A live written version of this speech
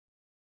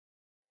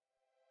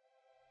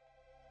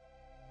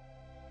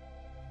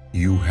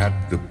You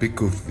had the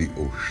pick of the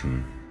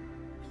ocean,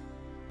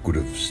 could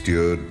have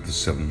steered the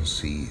seven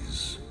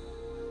seas,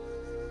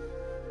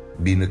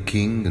 been a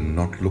king and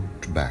not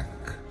looked back,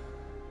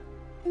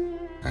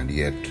 and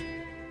yet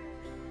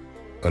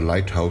a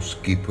lighthouse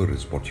keeper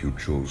is what you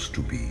chose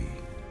to be.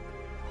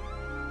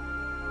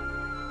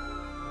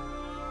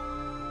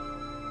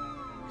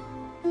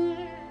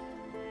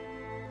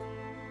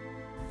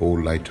 O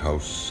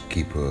lighthouse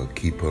keeper,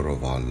 keeper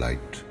of our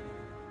light,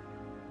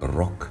 a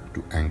rock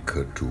to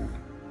anchor to,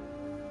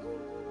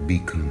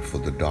 beacon for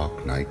the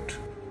dark night.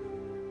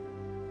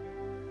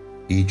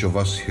 Each of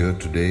us here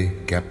today,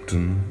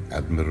 captain,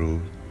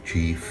 admiral,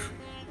 chief,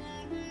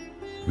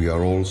 we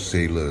are all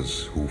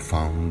sailors who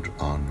found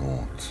our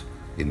north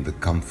in the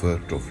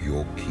comfort of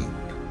your keep.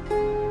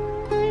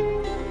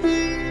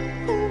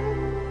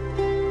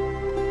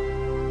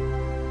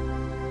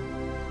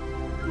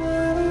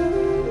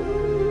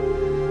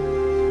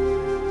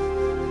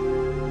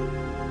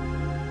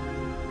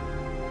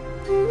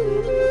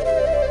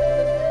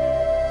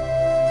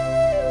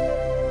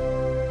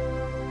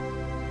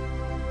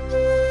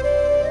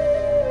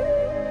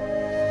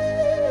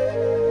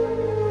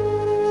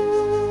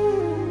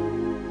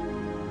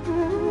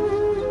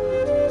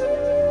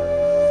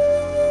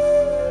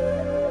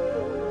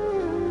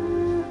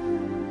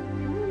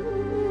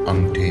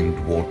 Untamed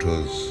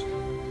waters,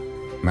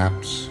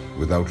 maps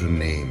without a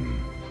name,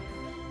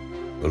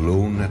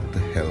 alone at the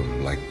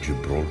helm like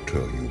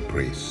Gibraltar you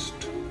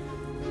braced,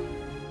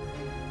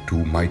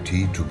 too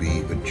mighty to be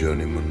a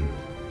journeyman,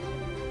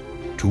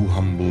 too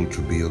humble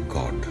to be a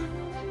god.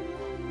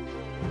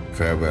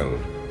 Farewell,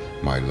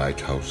 my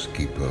lighthouse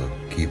keeper,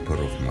 keeper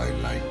of my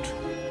light.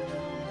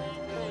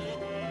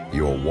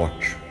 Your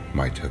watch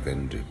might have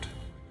ended,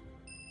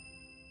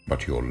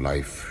 but your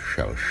life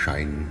shall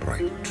shine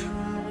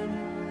bright.